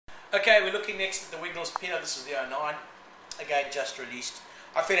Okay, we're looking next at the Wignalls Pinot. This is the 09. Again, just released.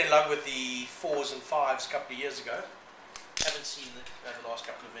 I fell in love with the 4s and 5s a couple of years ago. Haven't seen it over the last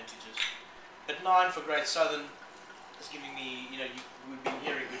couple of vintages. But 9 for Great Southern is giving me, we've been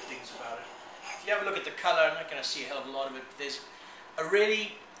hearing good things about it. If you have a look at the colour, I'm not going to see a hell of a lot of it. There's a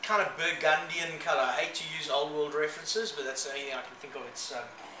really kind of Burgundian colour. I hate to use old world references, but that's the only thing I can think of.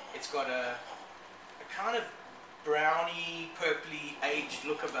 It's got a kind of browny, purpley, aged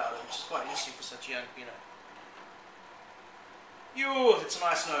look about it, which is quite interesting for such a young Pinot. It's a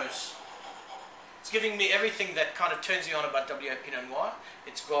nice nose. It's giving me everything that kind of turns me on about WA Pinot Noir.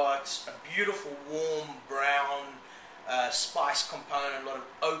 It's got a beautiful, warm, brown, spice component, a lot of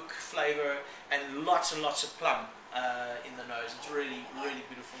oak flavour, and lots of plum in the nose. It's really, really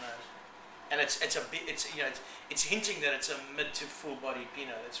beautiful nose, and it's hinting that it's a mid to full body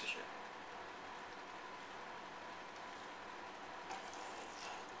Pinot. That's for sure.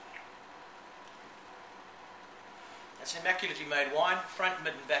 It's an immaculately made wine. Front,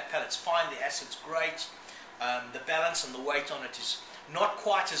 mid, and back palate's fine. The acid's great. The balance and the weight on it is not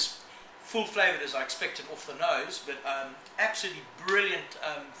quite as full flavoured as I expected off the nose, but absolutely brilliant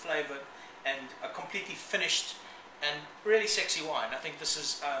flavour and a completely finished and really sexy wine. I think this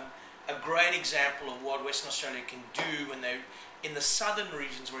is a great example of what Western Australia can do when they're in the southern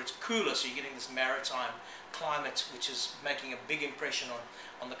regions where it's cooler, so you're getting this maritime climate, which is making a big impression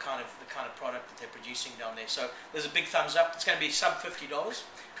on the kind of product that they're producing down there. So there's a big thumbs up. It's going to be sub $50,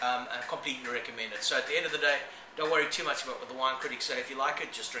 and I completely recommend it. So at the end of the day, don't worry too much about what the wine critics say. If you like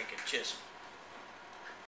it, just drink it. Cheers.